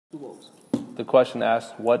The question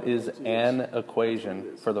asks, what is an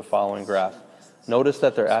equation for the following graph? Notice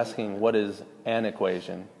that they're asking, what is an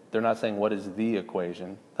equation? They're not saying, what is the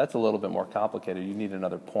equation? That's a little bit more complicated. You need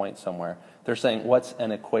another point somewhere. They're saying, what's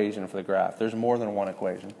an equation for the graph? There's more than one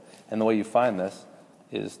equation. And the way you find this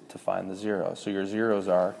is to find the zeros. So your zeros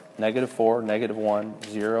are -4, -1,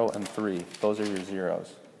 0, and 3. Those are your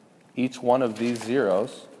zeros. Each one of these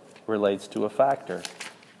zeros relates to a factor.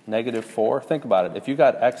 -4, think about it. If you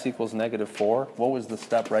got x equals -4, what was the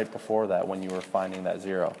step right before that when you were finding that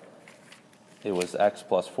zero? It was x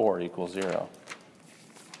plus 4 equals 0.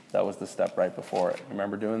 That was the step right before it.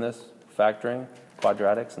 Remember doing this? Factoring,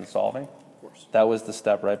 quadratics, and solving? Of course. That was the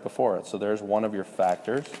step right before it. So there's one of your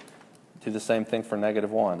factors. Do the same thing for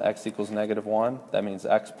 -1. X equals -1. That means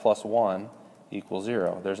x plus 1 equals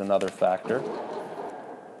 0. There's another factor.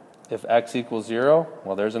 If x equals 0,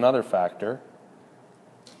 well, there's another factor.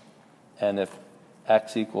 And if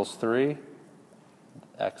x equals 3,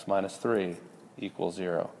 x minus 3 equals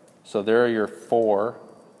 0. So there are your 4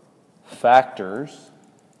 factors.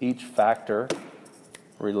 Each factor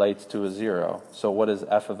relates to a 0. So what does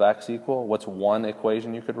f of x equal? What's one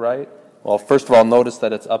equation you could write? Well, first of all, notice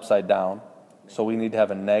that it's upside down. So we need to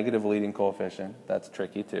have a negative leading coefficient. That's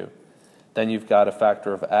tricky too. Then you've got a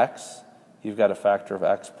factor of x. You've got a factor of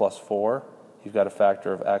x plus 4. You've got a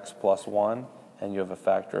factor of x plus 1. And you have a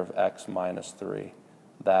factor of x minus 3.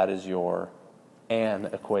 That is your an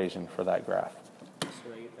equation for that graph.